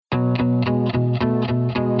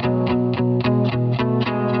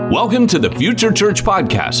Welcome to the Future Church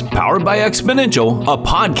Podcast, powered by Exponential, a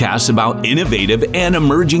podcast about innovative and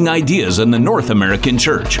emerging ideas in the North American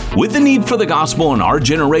church. With the need for the gospel in our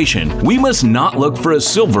generation, we must not look for a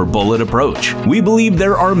silver bullet approach. We believe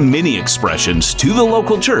there are many expressions to the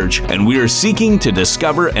local church, and we are seeking to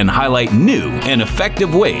discover and highlight new and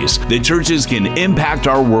effective ways that churches can impact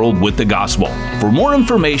our world with the gospel. For more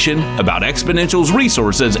information about Exponential's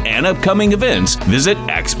resources and upcoming events, visit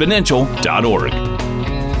exponential.org.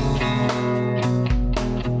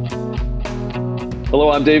 Hello,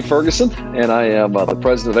 I'm Dave Ferguson, and I am the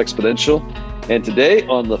president of Exponential. And today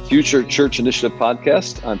on the Future Church Initiative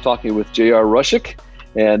podcast, I'm talking with J.R. Rushik.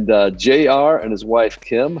 And J.R. and his wife,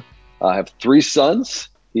 Kim, have three sons.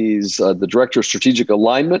 He's the director of strategic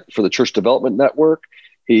alignment for the Church Development Network.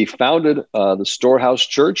 He founded the Storehouse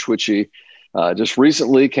Church, which he just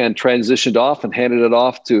recently transitioned off and handed it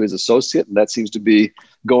off to his associate. And that seems to be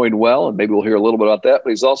going well. And maybe we'll hear a little bit about that.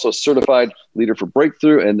 But he's also a certified leader for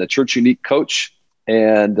Breakthrough and the Church Unique coach.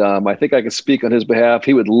 And I think I can speak on his behalf.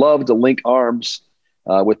 He would love to link arms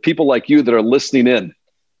with people like you that are listening in.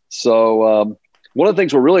 So one of the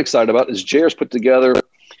things we're really excited about is JR's put together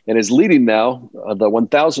and is leading now the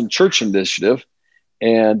 1,000 Church Initiative.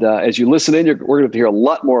 And as you listen in, we're going to hear a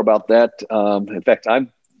lot more about that. In fact,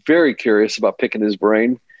 I'm very curious about picking his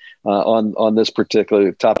brain on this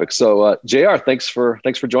particular topic. So JR, thanks for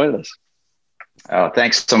joining us. Oh,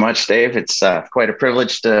 thanks so much, Dave. It's quite a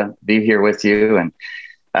privilege to be here with you and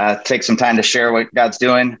take some time to share what God's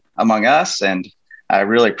doing among us. And I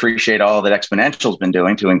really appreciate all that Exponential's been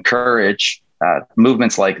doing to encourage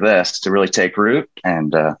movements like this to really take root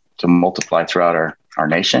and to multiply throughout our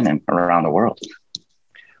nation and around the world.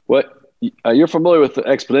 Well, you're familiar with the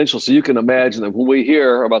Exponential, so you can imagine that when we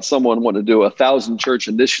hear about someone wanting to do 1,000 Church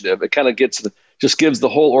Initiative, it kind of just gives the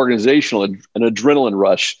whole organizational an adrenaline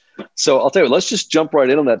rush. So I'll tell you, let's just jump right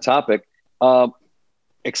in on that topic.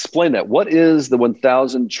 Explain that. What is the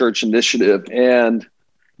 1,000 Church Initiative, and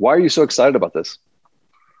why are you so excited about this?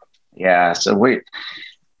 Yeah, so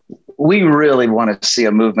we really want to see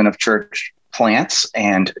a movement of church plants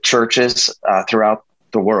and churches throughout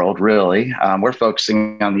the world, really. We're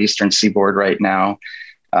focusing on the Eastern Seaboard right now.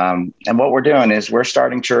 And what we're doing is we're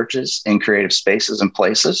starting churches in creative spaces and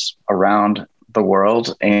places around the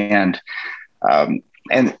world. And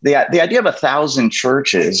the idea of 1,000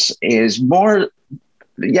 churches is more,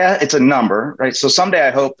 it's a number, right? So someday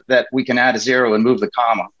I hope that we can add a zero and move the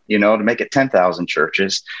comma, to make it 10,000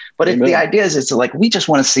 churches. But the idea is it's like, we just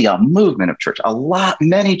want to see a movement of church.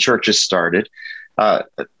 Many churches started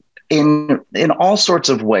in all sorts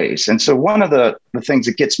of ways. And so one of the things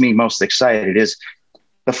that gets me most excited is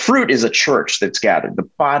the fruit is a church that's gathered, the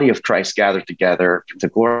body of Christ gathered together to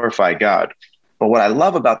glorify God. But what I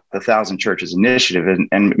love about the 1,000 Churches Initiative,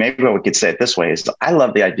 and maybe we could say it this way, is I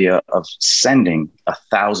love the idea of sending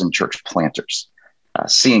 1,000 church planters,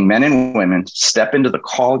 seeing men and women step into the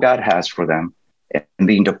call God has for them and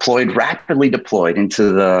being rapidly deployed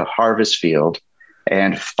into the harvest field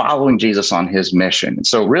and following Jesus on his mission. And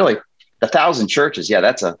so really, the 1,000 churches,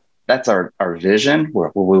 that's our vision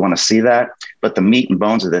where we want to see that. But the meat and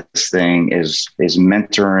bones of this thing is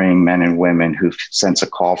mentoring men and women who sense a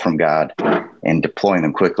call from God and deploying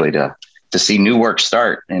them quickly to see new work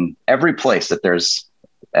start in every place that there's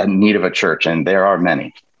a need of a church. And there are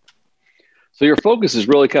many. So your focus is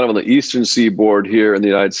really kind of on the Eastern Seaboard here in the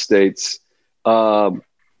United States. Well,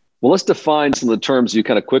 let's define some of the terms you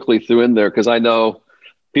kind of quickly threw in there, because I know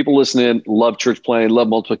people listening love church planting, love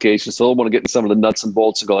multiplication. So they'll want to get into some of the nuts and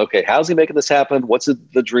bolts and go, okay, how's he making this happen? What's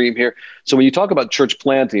the dream here? So when you talk about church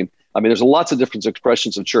planting, I mean, there's lots of different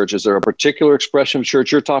expressions of church. Is there a particular expression of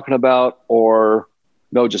church you're talking about, or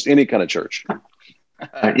no, just any kind of church?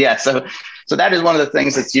 So that is one of the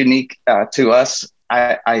things that's unique to us.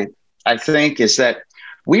 I think is that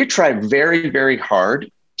we try very, very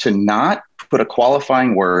hard to not put a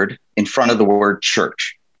qualifying word in front of the word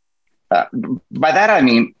church. By that, I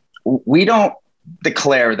mean, we don't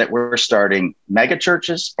declare that we're starting mega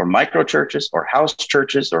churches or micro churches or house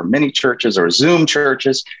churches or mini churches or Zoom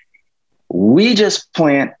churches. We just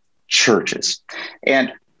plant churches.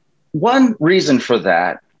 And one reason for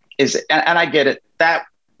that is, and I get it, that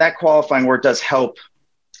qualifying word does help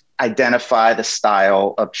identify the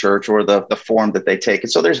style of church or the form that they take.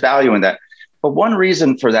 And so there's value in that. But one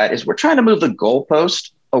reason for that is we're trying to move the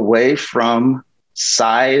goalpost away from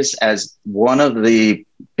size as one of the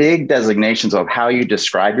big designations of how you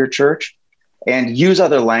describe your church and use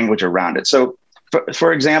other language around it. So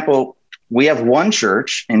for example, we have one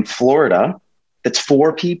church in Florida that's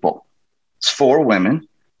 4 people. It's 4 women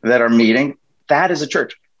that are meeting. That is a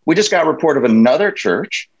church. We just got a report of another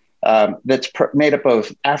church that's made up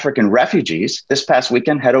of African refugees. This past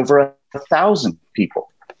weekend had over 1,000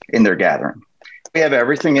 people in their gathering. We have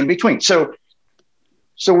everything in between. So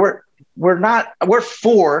we're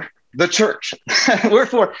for the church. We're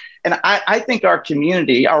for, and I think our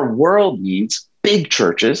community, our world needs big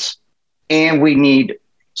churches, and we need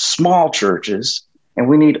small churches, and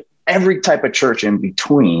we need every type of church in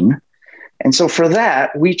between. And so for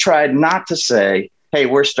that, we tried not to say, hey,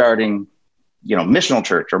 we're starting, missional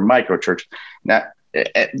church or micro church.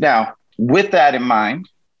 Now, with that in mind,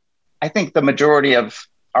 I think the majority of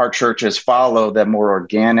our churches follow the more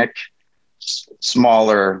organic,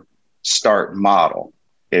 smaller start model.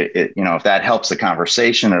 If that helps the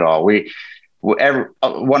conversation at all,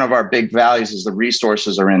 one of our big values is the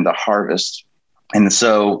resources are in the harvest. And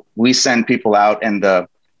so we send people out, and the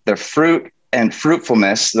fruit and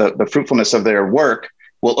fruitfulness, the fruitfulness of their work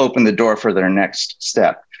will open the door for their next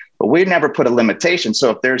step. But we never put a limitation.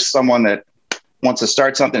 So if there's someone that wants to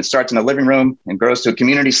start something, starts in a living room and grows to a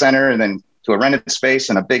community center and then to a rented space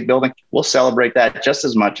in a big building, we'll celebrate that just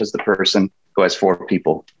as much as the person who has 4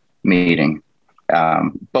 people meeting.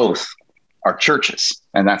 Both are churches,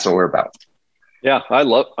 and that's what we're about. Yeah,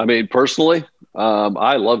 personally,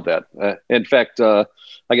 I love that. In fact, I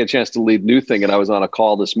got a chance to lead New Thing, and I was on a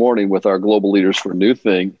call this morning with our global leaders for New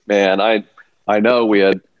Thing. Man, I know we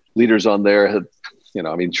had leaders on there,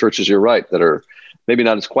 churches, you're right, that are maybe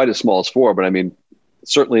not quite as small as 4, but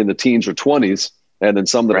certainly in the teens or 20s, and then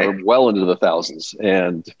some that are well into the thousands.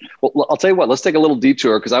 And well, I'll tell you what, let's take a little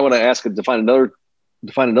detour, because I want to ask and define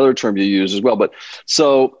another term you use as well. But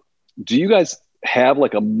so do you guys have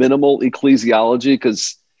like a minimal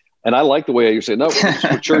ecclesiology? And I like the way you're saying, no,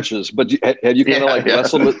 we're churches, but have you kind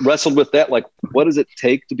of wrestled with that? Like, what does it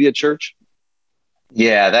take to be a church?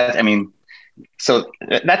 Yeah, so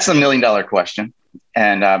that's the $1 million question.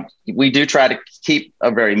 And we do try to keep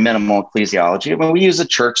a very minimal ecclesiology. We use a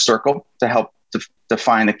church circle to help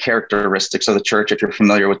define the characteristics of the church, if you're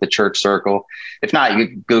familiar with the church circle. If not,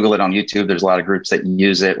 you Google it on YouTube. There's a lot of groups that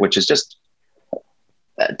use it, which is just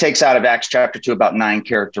takes out of Acts chapter 2 about 9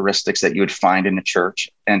 characteristics that you would find in a church.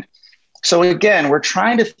 And so again, we're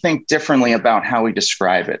trying to think differently about how we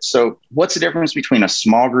describe it. So what's the difference between a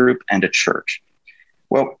small group and a church?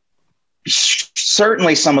 Well,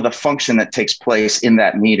 certainly some of the function that takes place in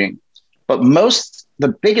that meeting, but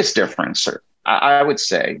the biggest difference, I would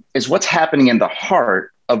say, is what's happening in the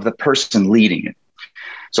heart of the person leading it.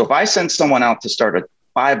 So if I send someone out to start a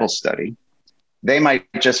Bible study, they might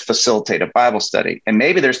just facilitate a Bible study, and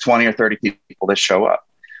maybe there's 20 or 30 people that show up.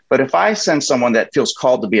 But if I send someone that feels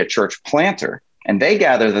called to be a church planter, and they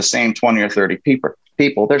gather the same 20 or 30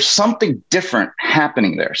 people, there's something different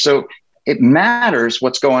happening there. So it matters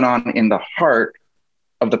what's going on in the heart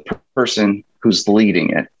of the person who's leading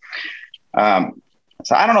it.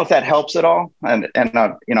 So I don't know if that helps at all. And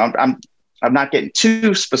I'm not getting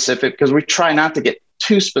too specific, because we try not to get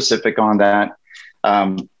too specific on that,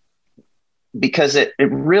 because it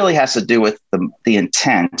really has to do with the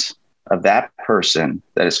intent of that person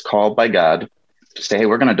that is called by God to say, hey,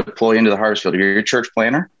 we're going to deploy into the harvest field. You're your church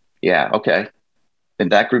planner? Yeah. Okay. Then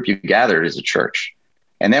that group you gathered is a church.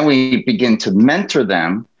 And then we begin to mentor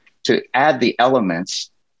them to add the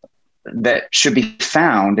elements that should be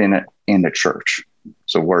found in the church.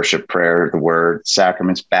 So worship, prayer, the word,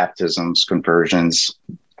 sacraments, baptisms, conversions,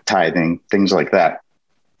 tithing, things like that.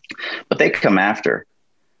 But they come after.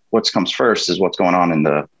 What comes first is what's going on in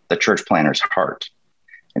the church planner's heart.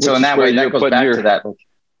 And so in that way, that goes back to that.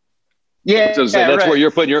 Yeah, so that's where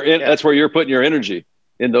you're putting that's where you're putting your energy,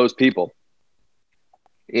 in those people.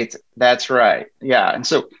 That's right. Yeah. And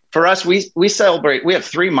so for us, we celebrate, we have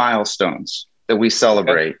 3 milestones that we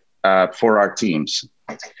celebrate for our teams.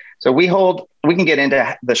 So we can get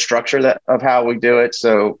into the structure of how we do it.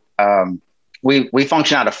 So we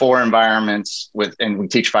function out of 4 environments and we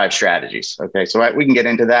teach 5 strategies. Okay. So we can get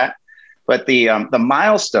into that, but the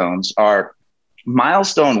milestones are,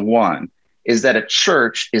 milestone 1 is that a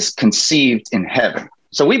church is conceived in heaven.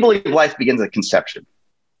 So we believe life begins at conception.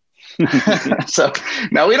 So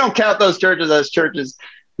now we don't count those churches as churches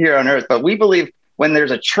here on earth, but we believe when there's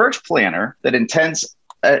a church planner that intends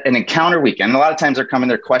an encounter weekend, a lot of times they're coming,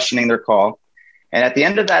 they're questioning their call. And at the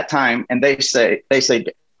end of that time, and they say,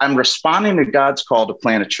 I'm responding to God's call to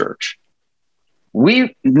plant a church.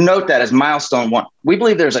 We note that as milestone 1. We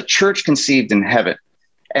believe there's a church conceived in heaven.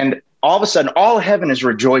 And all of a sudden, all of heaven is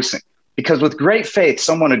rejoicing, because with great faith,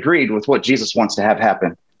 someone agreed with what Jesus wants to have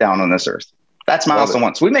happen down on this earth. That's milestone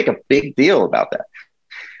 1. So we make a big deal about that.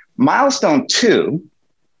 Milestone 2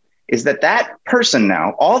 is that person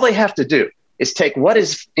now, all they have to do is take what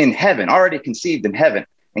is in heaven, already conceived in heaven,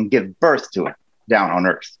 and give birth to it down on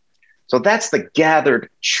earth. So that's the gathered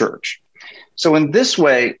church. So in this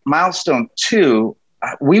way, milestone 2,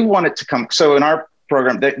 we want it to come. So in our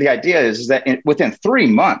program, the idea is that within 3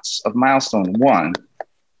 months of milestone 1,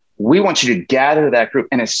 we want you to gather that group.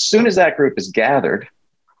 And as soon as that group is gathered,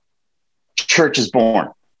 church is born.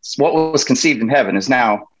 What was conceived in heaven is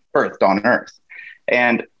now birthed on earth.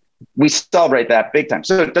 And we celebrate that big time.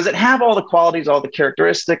 So does it have all the qualities, all the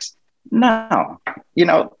characteristics? No.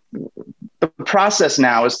 The process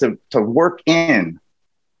now is to work in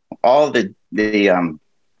all the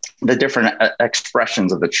different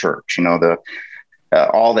expressions of the church,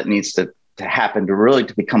 all that needs to happen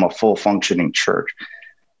to become a full functioning church.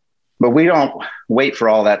 But we don't wait for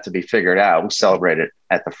all that to be figured out. We celebrate it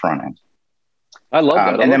at the front end. I love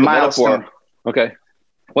that. And then milestone. Okay.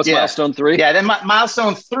 What's milestone 3? Yeah. Then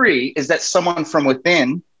milestone 3 is that someone from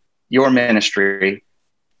within your ministry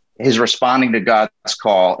is responding to God's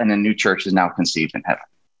call, and a new church is now conceived in heaven.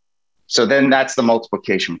 So then that's the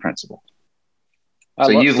multiplication principle. So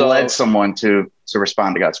you've led someone to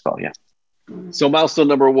respond to God's call. Yeah. So milestone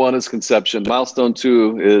number 1 is conception. Milestone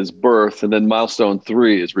 2 is birth. And then milestone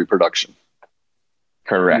 3 is reproduction.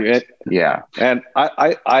 Correct. Yeah. And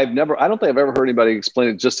I don't think I've ever heard anybody explain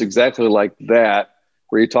it just exactly like that,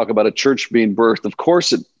 where you talk about a church being birthed. Of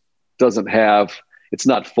course, it's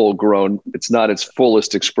not full grown. It's not its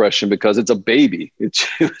fullest expression because it's a baby. It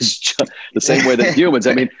was just the same way that humans,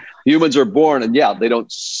 humans are born and they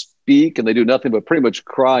don't speak and they do nothing but pretty much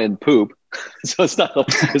cry and poop. So it's not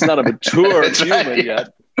a mature human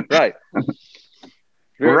yet. Right.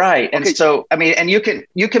 Right. And so, and you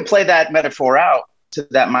can play that metaphor out to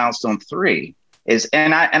that milestone 3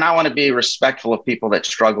 and I want to be respectful of people that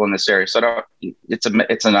struggle in this area. So it's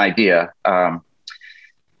an idea.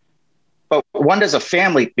 But when does a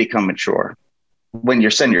family become mature? When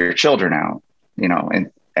you're sending your children out,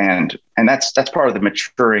 and that's part of the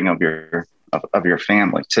maturing of your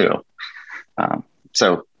family too.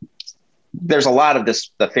 So there's a lot of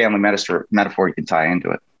the family metaphor you can tie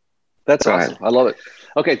into it. That's awesome. I love it.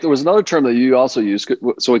 Okay, there was another term that you also used.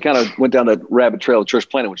 So we kind of went down that rabbit trail of church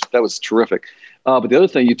planting, that was terrific. But the other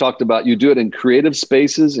thing you talked about, you do it in creative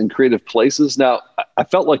spaces and creative places. Now, I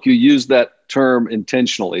felt like you used that term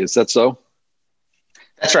intentionally. Is that so?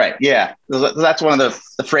 That's right. Yeah. That's one of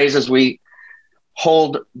the phrases we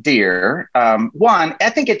hold dear. One, I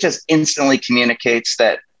think it just instantly communicates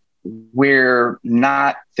that we're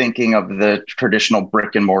not thinking of the traditional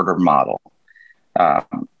brick and mortar model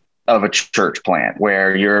of a church plant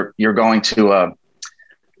where you're going to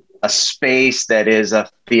a space that is a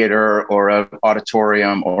theater or an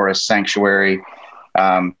auditorium or a sanctuary.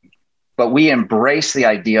 But we embrace the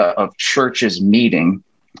idea of churches meeting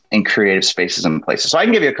in creative spaces and places. So I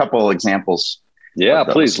can give you a couple of examples. Yeah,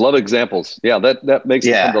 please. Love examples. Yeah, that makes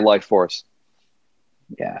it come to life for us.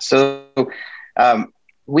 Yeah. So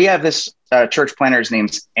we have this church planter. His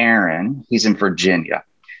name's Aaron. He's in Virginia.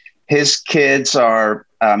 His kids are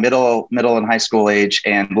middle and high school age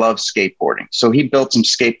and love skateboarding. So he built some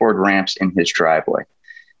skateboard ramps in his driveway.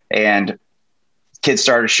 And kids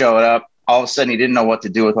started showing up. All of a sudden, he didn't know what to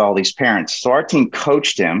do with all these parents. So our team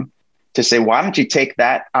coached him to say, why don't you take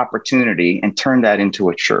that opportunity and turn that into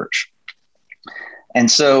a church? And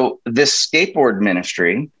so this skateboard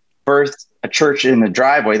ministry birthed a church in the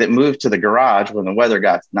driveway that moved to the garage when the weather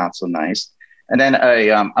got not so nice. And then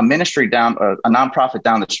a ministry a nonprofit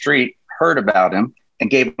down the street heard about him and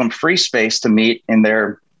gave them free space to meet in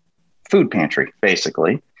their food pantry,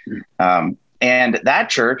 basically. And that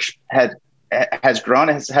church has grown,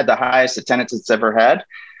 has had the highest attendance it's ever had.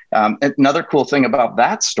 Another cool thing about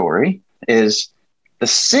that story is the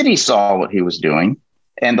city saw what he was doing,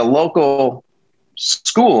 and the local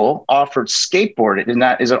school offered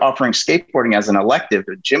offering skateboarding as an elective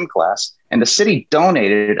at gym class. And the city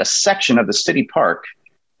donated a section of the city park,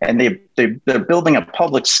 and they're building a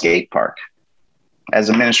public skate park as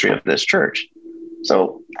a ministry of this church.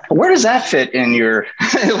 So where does that fit in your,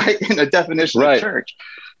 in the definition of church?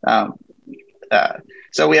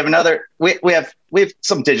 So we have we have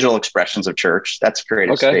some digital expressions of church. That's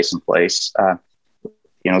creative space and place,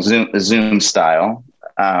 Zoom style,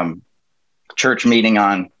 church meeting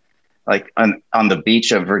on the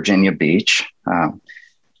beach of Virginia Beach,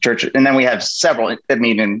 church. And then we have several that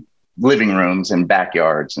meet in living rooms and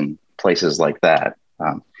backyards and places like that.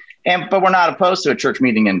 But we're not opposed to a church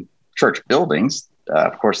meeting in church buildings.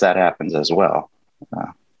 Of course, that happens as well.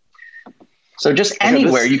 So just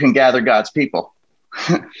anywhere you can gather God's people.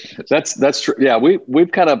 That's true. Yeah,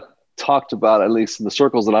 we've kind of talked about, at least in the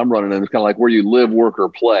circles that I'm running in, it's kind of like where you live, work, or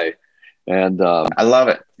play. And I love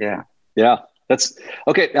it. Yeah. That's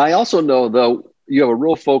okay. I also know, though, you have a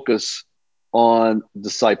real focus on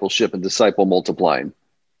discipleship and disciple multiplying.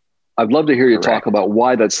 I'd love to hear you talk about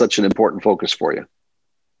why that's such an important focus for you.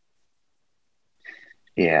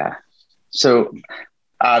 Yeah. So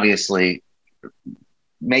obviously,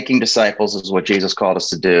 making disciples is what Jesus called us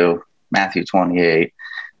to do, Matthew 28.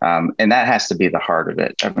 And that has to be the heart of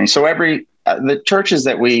it. I mean, so the churches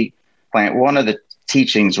that we plant, one of the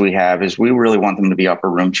teachings we have is we really want them to be upper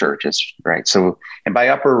room churches, right? So, and by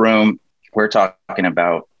upper room, we're talking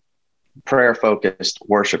about prayer focused,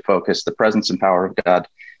 worship focused, the presence and power of God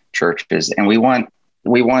churches. And we want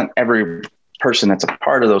every person that's a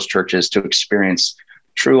part of those churches to experience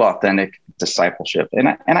true, authentic discipleship.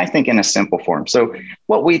 And I think in a simple form. So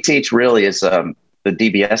what we teach really is the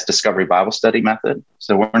DBS, Discovery Bible Study method.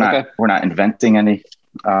 So we're not inventing any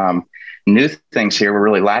new things here. We're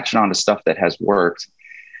really latching on to stuff that has worked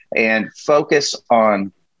and focus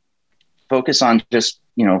on just,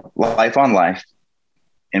 life on life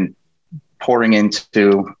and pouring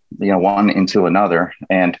into, one into another.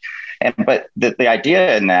 But the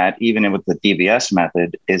idea in that, even with the DBS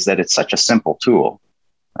method, is that it's such a simple tool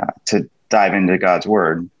to dive into God's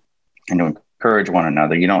word and to encourage one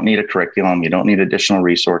another. You don't need a curriculum. You don't need additional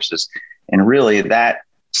resources. And really that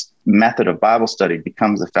method of Bible study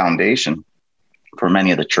becomes the foundation for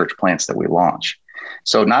many of the church plants that we launch.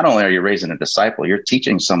 So not only are you raising a disciple, you're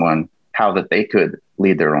teaching someone how that they could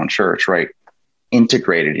lead their own church, right?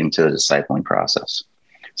 Integrated into the discipling process.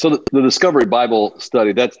 So the Discovery Bible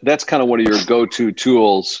Study, that's kind of one of your go-to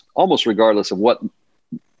tools, almost regardless of what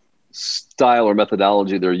style or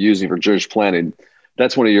methodology they're using for church planning.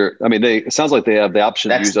 That's one of your, it sounds like they have the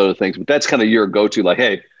option to use other things, but that's kind of your go-to, like,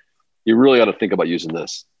 hey, you really ought to think about using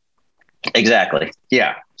this. Exactly.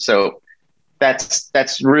 Yeah. So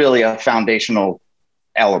that's really a foundational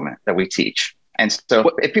element that we teach. And so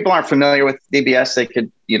if people aren't familiar with DBS, they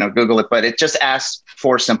could, Google it, but it just asks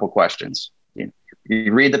 4 simple questions.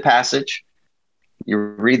 You read the passage, you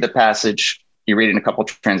read it in a couple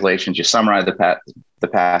of translations, you summarize the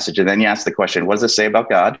passage, and then you ask the question, what does it say about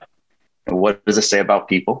God? And what does it say about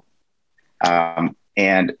people?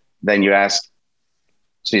 And then you ask,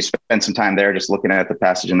 so you spend some time there just looking at the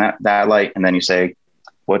passage in that light, and then you say,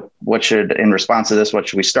 in response to this, what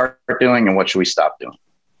should we start doing and what should we stop doing?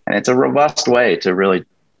 And it's a robust way to really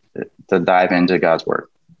to dive into God's word.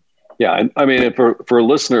 Yeah. And for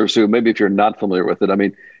listeners who, maybe if you're not familiar with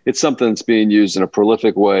it, it's something that's being used in a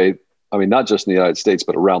prolific way. Not just in the United States,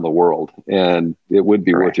 but around the world. And it would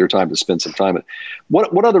be worth your time to spend some time.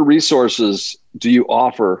 What other resources do you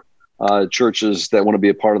offer churches that want to be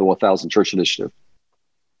a part of the 1,000 Church Initiative?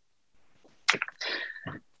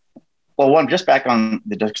 Well, just back on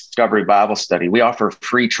the Discovery Bible Study, we offer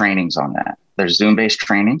free trainings on that. There's Zoom-based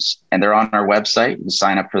trainings, and they're on our website. You can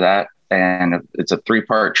sign up for that. And it's a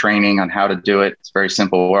 3-part training on how to do it. It's very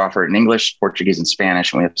simple. We offer it in English, Portuguese, and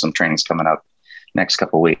Spanish, and we have some trainings coming up next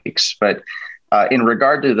couple of weeks. But in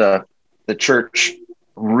regard to the church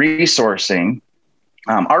resourcing,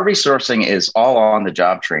 our resourcing is all on the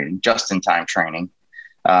job training, just-in-time training,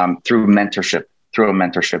 through a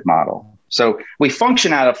mentorship model. So we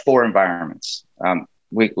function out of 4 environments.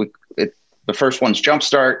 The first one's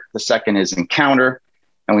Jumpstart, the second is Encounter,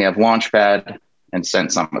 and we have Launchpad and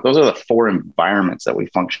Send Summit. Those are the 4 environments that we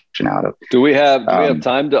function out of. Do we have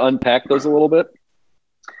time to unpack those a little bit?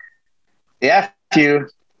 Yeah,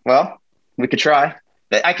 we could try.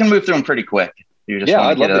 I can move through them pretty quick.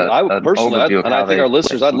 I'd love to. I personally, and I think our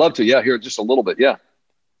listeners, I'd love to. Yeah, hear just a little bit. Yeah.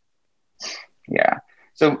 Yeah.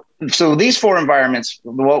 So these 4 environments,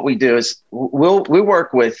 what we do is we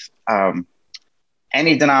work with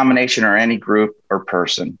any denomination or any group or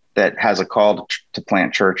person that has a call to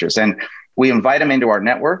plant churches, and we invite them into our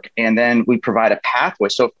network, and then we provide a pathway.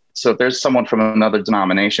 So if there's someone from another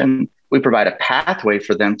denomination, we provide a pathway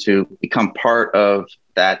for them to become part of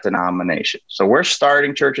that denomination. So we're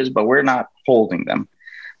starting churches, but we're not holding them.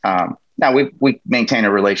 Now we maintain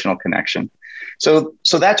a relational connection. So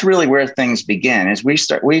that's really where things begin. Is we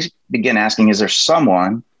begin asking, is there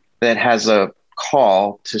someone that has a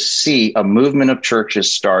call to see a movement of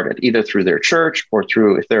churches started, either through their church or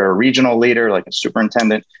through, if they're a regional leader, like a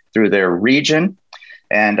superintendent, through their region.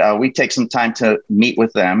 And we take some time to meet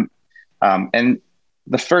with them. And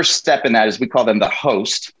the first step in that is we call them the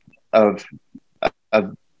host of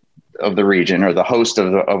the region, or the host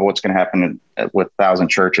of what's going to happen with 1,000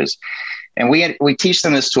 churches. And we teach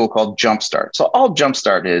them this tool called Jumpstart. So all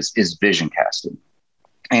Jumpstart is vision casting.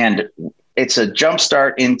 And it's a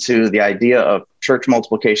jumpstart into the idea of church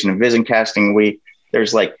multiplication and vision casting.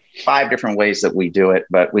 There's like 5 different ways that we do it,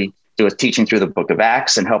 but we do a teaching through the book of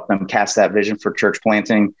Acts and help them cast that vision for church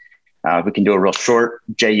planting. We can do a real short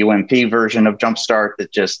JUMP version of Jumpstart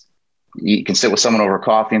that just You can sit with someone over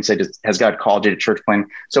coffee and say, has God called you to church planting?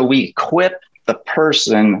 So we equip the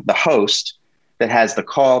person, the host that has the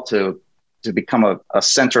call to become a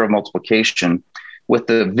center of multiplication with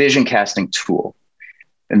the vision casting tool.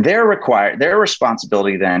 And their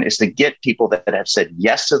responsibility then is to get people that have said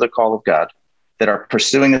yes to the call of God, that are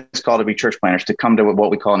pursuing this call to be church planners, to come to what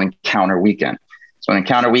we call an encounter weekend. So an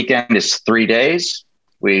encounter weekend is 3 days.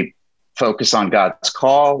 We focus on God's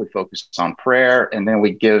call, we focus on prayer, and then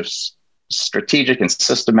we give strategic and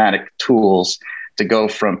systematic tools to go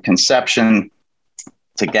from conception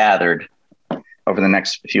to gathered over the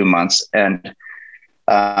next few months. And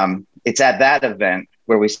it's at that event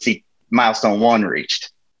where we see milestone 1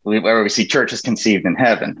 reached, where we see churches conceived in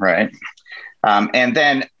heaven, right? And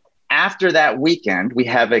then after that weekend, we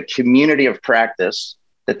have a community of practice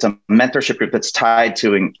that's a mentorship group that's tied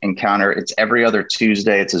to Encounter. It's every other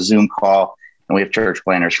Tuesday. It's a Zoom call, and we have church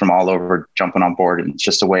planners from all over jumping on board. And it's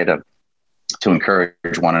just a way to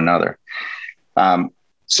encourage one another.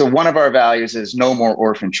 So one of our values is no more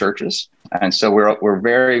orphan churches. And so we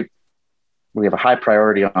have a high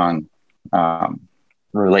priority on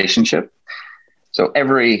relationship. So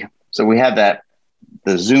we have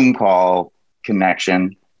the Zoom call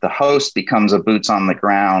connection. The host becomes a boots on the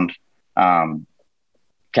ground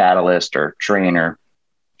catalyst or trainer,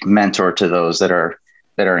 mentor to those that are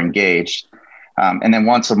engaged. And then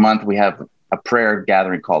once a month, we have a prayer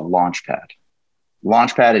gathering called Launchpad.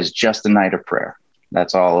 Launchpad is just a night of prayer.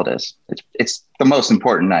 That's all it is. It's the most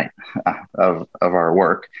important night of our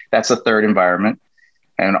work. That's the third environment.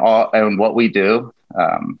 And what we do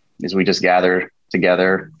is we just gather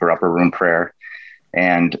together for upper room prayer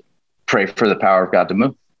and pray for the power of God to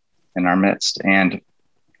move in our midst. And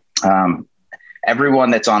everyone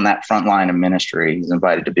that's on that front line of ministry is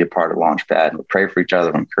invited to be a part of Launchpad. We pray for each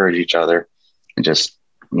other, encourage each other, and just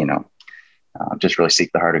really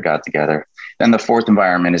seek the heart of God together. Then the fourth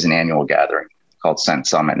environment is an annual gathering called Sent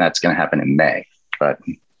Summit, and that's going to happen in May. But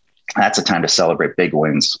that's a time to celebrate big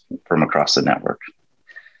wins from across the network.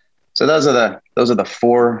 So those are the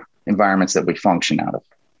 4 environments that we function out of.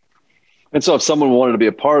 And so if someone wanted to be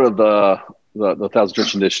a part of the Thousand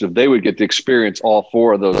Church Initiative, they would get to experience all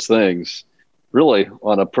 4 of those things really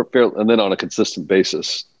on a consistent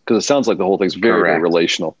basis, because it sounds like the whole thing's very, very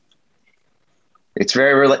relational. It's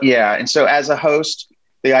yeah. And so as a host,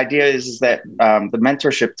 the idea is that the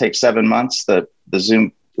mentorship takes 7 months, the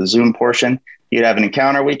Zoom portion. You'd have an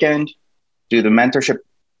encounter weekend, do the mentorship.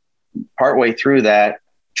 Partway through that,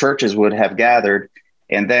 churches would have gathered.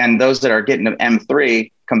 And then those that are getting to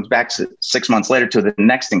M3 comes back 6 months later to the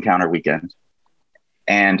next encounter weekend.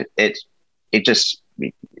 And it just,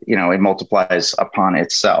 it multiplies upon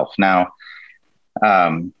itself. Now,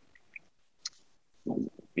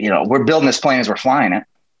 we're building this plane as we're flying it.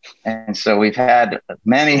 And so we've had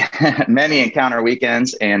many, many encounter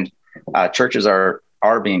weekends, and churches are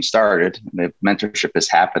being started. The mentorship is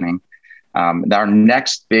happening. Our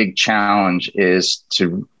next big challenge is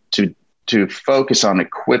to focus on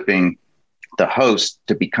equipping the host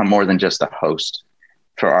to become more than just a host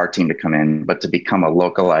for our team to come in, but to become a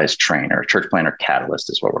localized trainer, church planner catalyst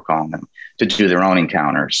is what we're calling them, to do their own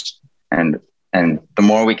encounters. And the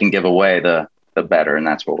more we can give away, the better. And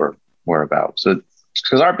that's what we're about. So,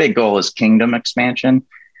 because our big goal is kingdom expansion,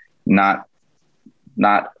 not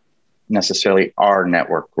necessarily our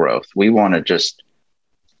network growth. We want to just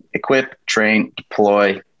equip, train,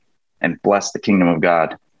 deploy, and bless the kingdom of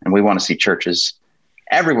God. And we want to see churches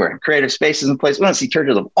everywhere, creative spaces and places. We want to see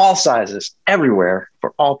churches of all sizes everywhere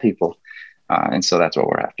for all people. And so that's what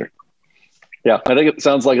we're after. Yeah, I think it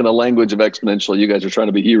sounds like in the language of Exponential, you guys are trying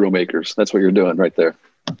to be hero makers. That's what you're doing right there.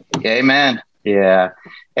 Amen. Yeah.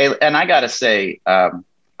 Hey, and I got to say,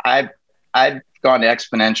 I've gone to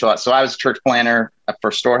Exponential. So I was a church planner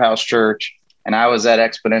for Storehouse Church, and I was at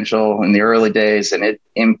Exponential in the early days, and it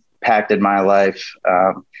impacted my life.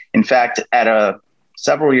 In fact,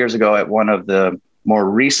 several years ago at one of the more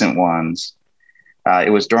recent ones,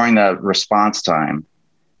 it was during the response time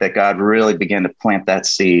that God really began to plant that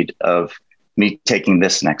seed of me taking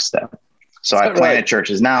this next step. So I planted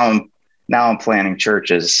churches. Now I'm planting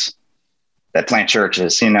churches that plant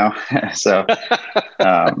churches, so,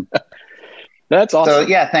 that's awesome. So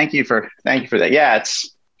yeah, thank you for that. Yeah.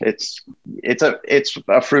 It's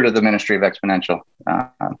a fruit of the ministry of Exponential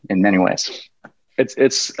in many ways.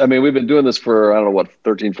 We've been doing this for,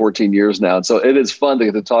 13, 14 years now. And so it is fun to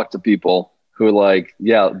get to talk to people who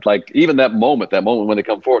even that moment when they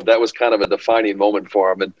come forward, that was kind of a defining moment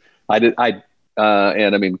for them. And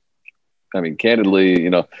candidly,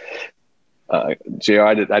 JR,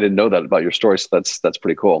 I didn't know that about your story. So that's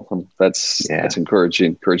pretty cool. That's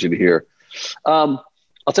encouraging to hear.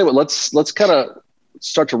 I'll tell you what, let's kind of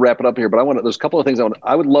start to wrap it up here, but there's a couple of things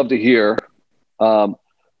I would love to hear.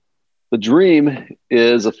 The dream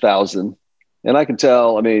is 1,000. And I can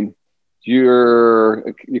tell, I mean,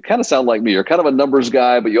 you kind of sound like me. You're kind of a numbers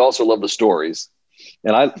guy, but you also love the stories.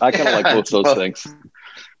 And I kind of like both those things.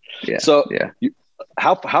 Yeah. So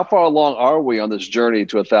how far along are we on this journey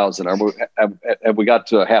to 1,000? Have we got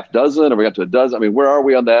to a half dozen? Have we got to a dozen? I mean, where are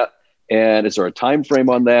we on that? And is there a time frame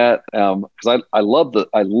on that? Because I love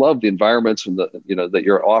the environments and that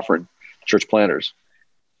you're offering church planners.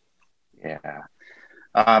 Yeah.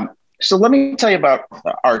 So let me tell you about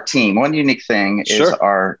our team. One unique thing is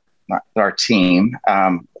our team.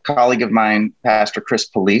 A colleague of mine, Pastor Chris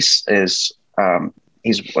Police, is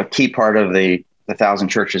he's a key part of the 1,000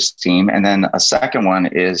 Churches team. And then a second one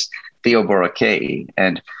is Theo Borakei.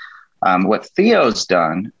 And what Theo's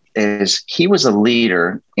done is he was a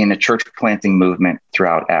leader in a church planting movement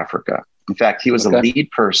throughout Africa. In fact, he was a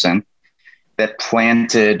lead person that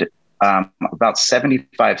planted about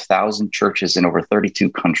 75,000 churches in over 32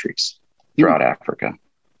 countries throughout Africa.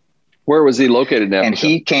 Where was he located in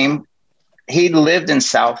Africa? And he lived in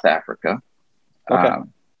South Africa,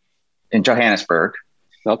 in Johannesburg.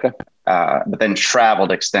 Okay. But then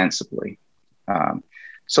traveled extensively.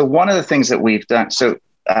 So one of the things that we've done,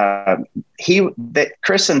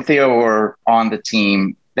 Chris and Theo were on the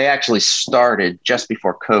team. They actually started just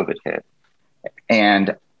before COVID hit.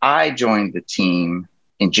 And I joined the team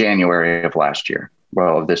in January of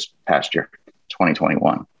this past year,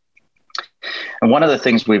 2021. And one of the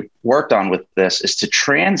things we've worked on with this is to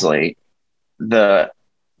translate the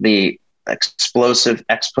explosive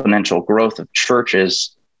exponential growth of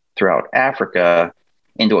churches throughout Africa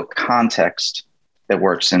into a context that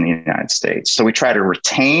works in the United States. So we try to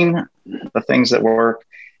retain the things that work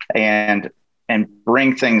and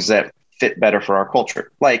bring things that fit better for our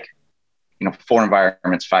culture, like 4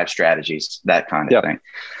 environments, 5 strategies, that kind of thing.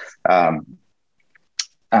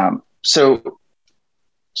 So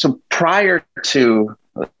prior to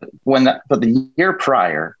the year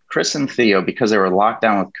prior, Chris and Theo, because they were locked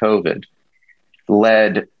down with COVID,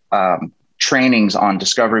 led trainings on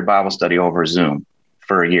Discovery Bible Study over Zoom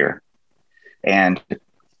for a year. And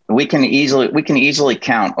we can easily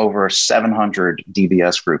count over 700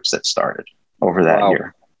 DBS groups that started over that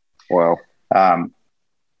year. Wow.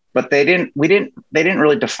 But they didn't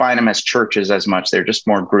really define them as churches as much. They're just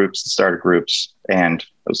more groups that started groups. And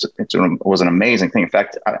it was an amazing thing. In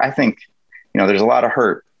fact, I think, there's a lot of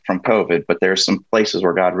hurt from COVID, but there's some places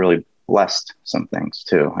where God really blessed some things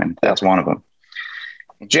too. And that's one of them.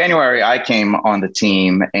 In January, I came on the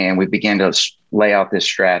team and we began to lay out this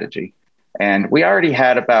strategy. And we already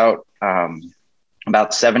had about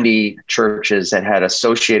 70 churches that had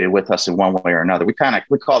associated with us in one way or another. We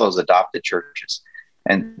call those adopted churches.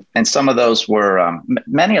 And some of those were,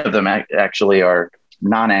 many of them actually are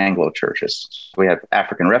non-Anglo churches. We have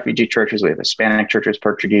African refugee churches, we have Hispanic churches,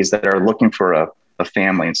 Portuguese, that are looking for a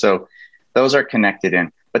family. And so those are connected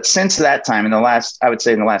in. But since that time, in the last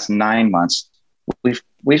 9 months,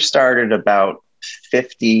 we've started about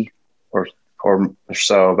 50 or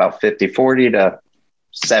so, about 50, 40 to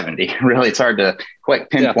 70. Really, it's hard to quite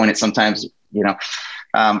pinpoint it sometimes,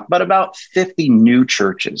 but about 50 new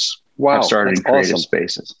churches have started in creative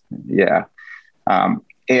spaces. Yeah.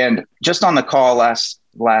 And just on the call last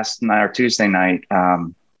night or Tuesday night,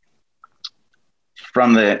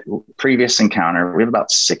 from the previous encounter, we have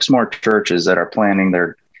about 6 more churches that are planning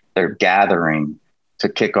their gathering to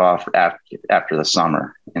kick off after the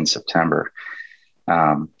summer in September.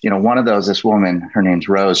 One of those, this woman, her name's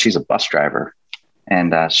Rose. She's a bus driver,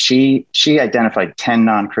 and she identified 10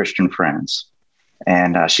 non-Christian friends,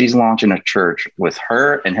 and she's launching a church with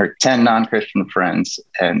her and her 10 non-Christian friends,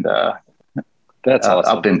 and that's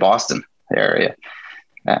awesome. Up in Boston area.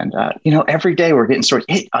 And every day we're getting stories.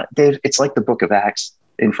 Hey, Dave, it's like the Book of Acts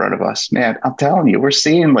in front of us, man. I'm telling you, we're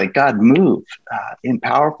seeing like God move in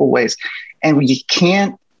powerful ways, and you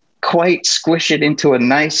can't quite squish it into a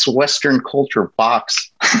nice Western culture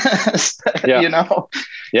box. Yeah.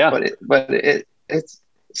 But it's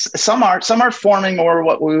some are forming more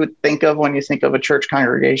what we would think of when you think of a church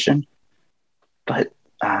congregation, but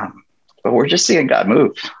we're just seeing God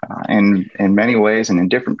move in many ways and in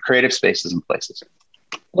different creative spaces and places.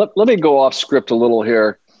 Let me go off script a little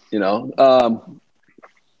here.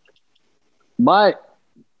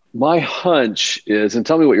 My hunch is, and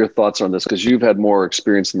tell me what your thoughts are on this, because you've had more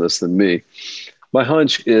experience in this than me. My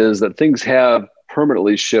hunch is that things have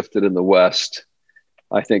permanently shifted in the West,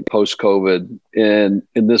 I think, post-COVID in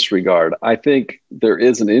this regard. I think there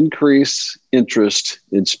is an increased interest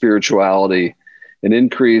in spirituality, an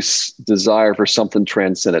increased desire for something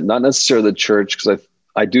transcendent, not necessarily the church, because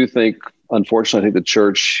I do think, unfortunately, I think the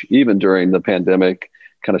church, even during the pandemic,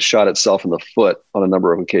 kind of shot itself in the foot on a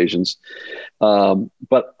number of occasions.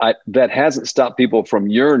 But that hasn't stopped people from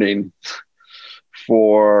yearning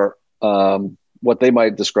for what they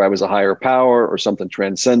might describe as a higher power or something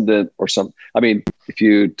transcendent or some. I mean, if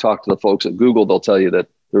you talk to the folks at Google, they'll tell you that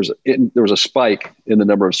there was a spike in the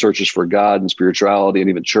number of searches for God and spirituality and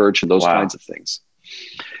even church and those kinds of things.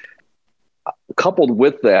 Coupled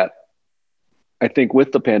with that, I think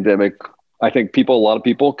with the pandemic, I think a lot of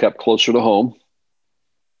people kept closer to home.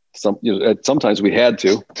 Sometimes we had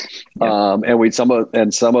to, and some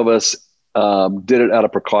of us did it out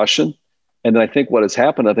of precaution. And then I think what has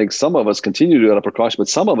happened, I think some of us continue to do it out of precaution, but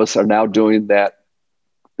some of us are now doing that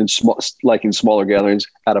in smaller gatherings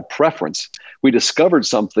out of preference. We discovered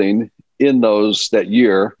something in that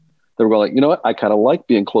year that we're like, you know what? I kind of like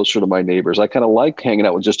being closer to my neighbors. I kind of like hanging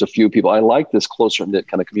out with just a few people. I like this closer knit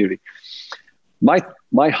kind of community.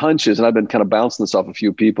 My hunch is, and I've been kind of bouncing this off a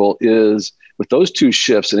few people, is with those two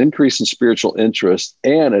shifts, an increase in spiritual interest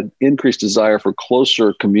and an increased desire for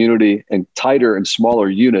closer community and tighter and smaller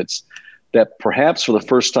units, that perhaps for the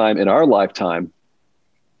first time in our lifetime,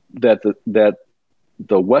 that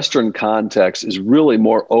the Western context is really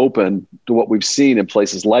more open to what we've seen in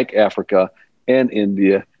places like Africa and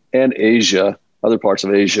India and Asia, other parts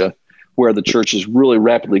of Asia, where the church is really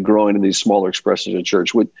rapidly growing in these smaller expressions of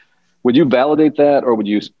church. Would you validate that, or would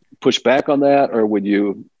you push back on that, or would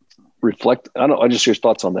you reflect? I don't know. I just your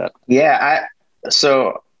thoughts on that. Yeah.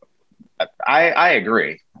 I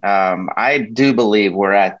agree. I do believe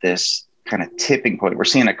we're at this kind of tipping point. We're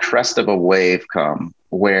seeing a crest of a wave come,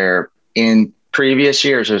 where in previous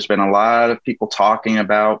years, there's been a lot of people talking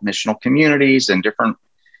about missional communities and different,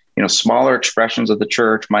 smaller expressions of the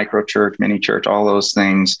church, micro church, mini church, all those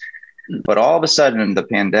things. But all of a sudden, the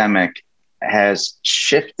pandemic has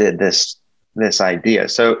shifted this idea.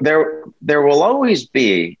 So there will always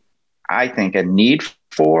be, I think, a need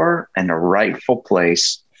for and a rightful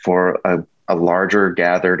place for a larger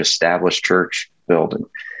gathered established church building.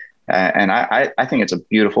 And I think it's a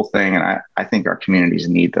beautiful thing. And I think our communities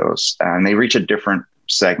need those, and they reach a different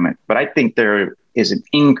segment. But I think there is an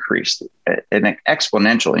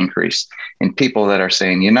exponential increase in people that are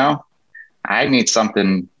saying, I need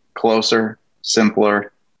something closer,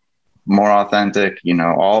 simpler, more authentic,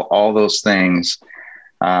 all those things.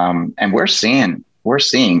 And we're seeing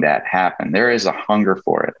that happen. There is a hunger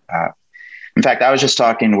for it. In fact, I was just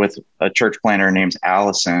talking with a church planner named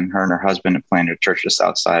Allison. Her and her husband have planted a church just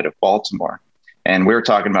outside of Baltimore. And we were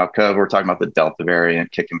talking about COVID. We were talking about the Delta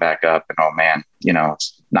variant kicking back up. And, oh, man,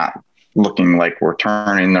 it's not looking like we're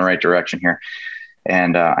turning in the right direction here.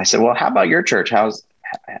 And I said, well, how about your church? How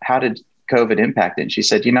did COVID impact it? And she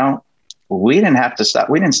said, we didn't have to stop.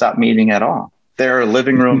 We didn't stop meeting at all. They're a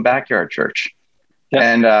living room backyard church. Yep.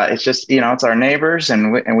 And it's just, it's our neighbors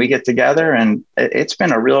and we get together, and it's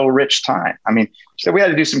been a real rich time. I mean, so we had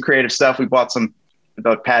to do some creative stuff. We bought some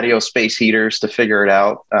patio space heaters to figure it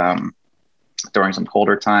out during some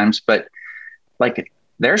colder times, but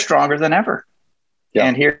they're stronger than ever. Yep.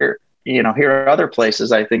 And here are other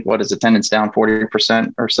places, I think, what is attendance down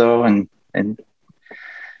 40% or so. And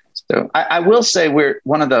so I will say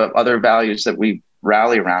one of the other values that we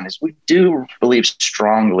rally around is we do believe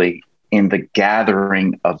strongly in the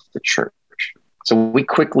gathering of the church. So we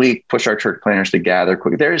quickly push our church planners to gather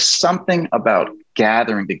quickly. There is something about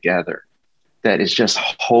gathering together that is just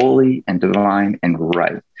holy and divine and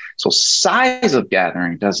right. So size of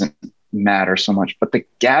gathering doesn't matter so much, but the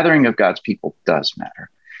gathering of God's people does matter.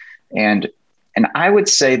 And I would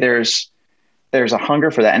say there's a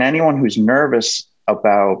hunger for that. And anyone who's nervous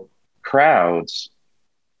about crowds,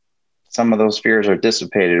 some of those fears are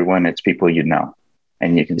dissipated when it's people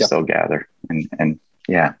and you can still gather. And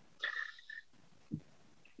yeah.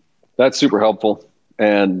 That's super helpful.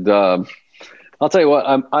 And I'll tell you what,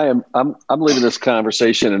 I'm leaving this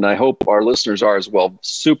conversation, and I hope our listeners are as well,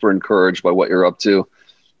 super encouraged by what you're up to.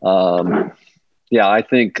 I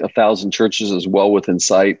think 1,000 churches is well within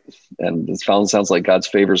sight, and it sounds like God's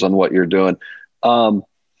favors on what you're doing.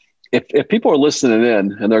 If people are listening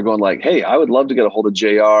in and they're going like, hey, I would love to get a hold of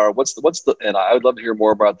JR. And I would love to hear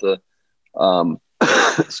more about the,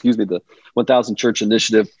 the 1,000 Church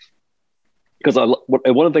Initiative. Because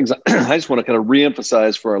one of the things I just want to kind of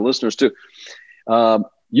reemphasize for our listeners too,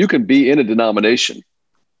 you can be in a denomination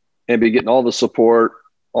and be getting all the support,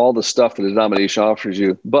 all the stuff that the denomination offers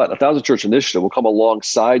you, but 1,000 Church Initiative will come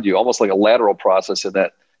alongside you, almost like a lateral process in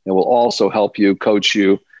that, and will also help you, coach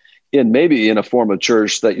you in a form of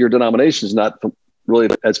church that your denomination is not really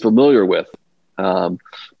as familiar with. but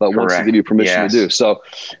wants to give you permission to do. So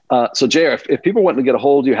JR, if people want to get a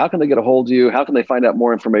hold of you, how can they get a hold of you? How can they find out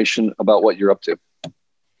more information about what you're up to?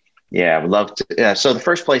 Yeah, I would love to. Yeah, so the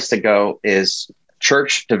first place to go is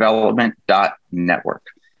churchdevelopment.network.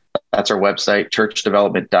 That's our website,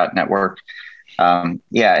 churchdevelopment.network. And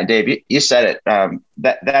Dave, you said it.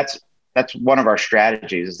 That's one of our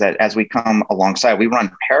strategies, is that as we come alongside, we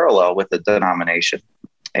run parallel with the denomination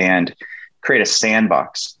and create a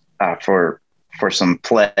sandbox for some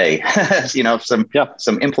play,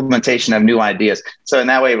 some implementation of new ideas. So in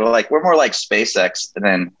that way, we're more like SpaceX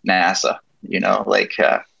than NASA.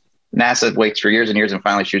 NASA waits for years and years and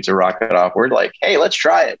finally shoots a rocket off. We're like, hey, let's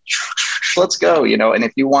try it. Let's go. And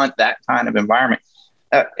if you want that kind of environment,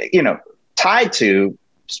 tied to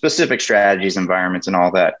specific strategies, environments, and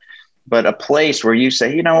all that, but a place where you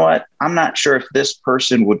say, you know what, I'm not sure if this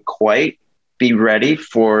person would quite be ready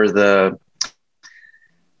for the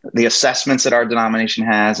assessments that our denomination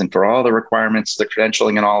has and for all the requirements, the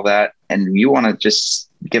credentialing and all that, and you want to just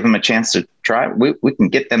give them a chance to try, we can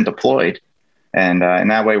get them deployed. And in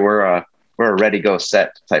that way, we're a ready, go,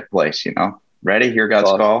 set type place. Ready, hear God's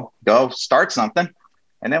call, go start something,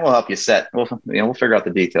 and then we'll help you set. We'll figure out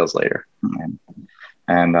the details later,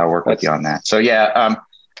 and work with you on that. So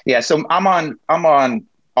so I'm on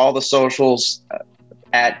all the socials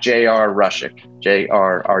at JR Rushik,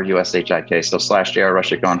 JRRUSHIK. So /JR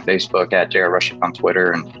Rushik on Facebook, at JR Rushik on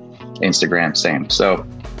Twitter and Instagram, same. So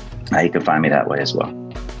you can find me that way as well.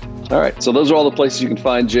 All right. So those are all the places you can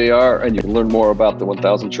find JR, and you can learn more about the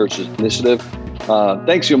 1,000 Churches Initiative.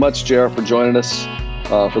 Thanks so much, JR, for joining us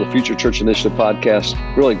for the Future Church Initiative podcast.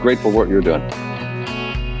 Really grateful for what you're doing.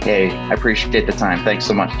 Hey, I appreciate the time. Thanks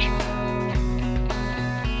so much.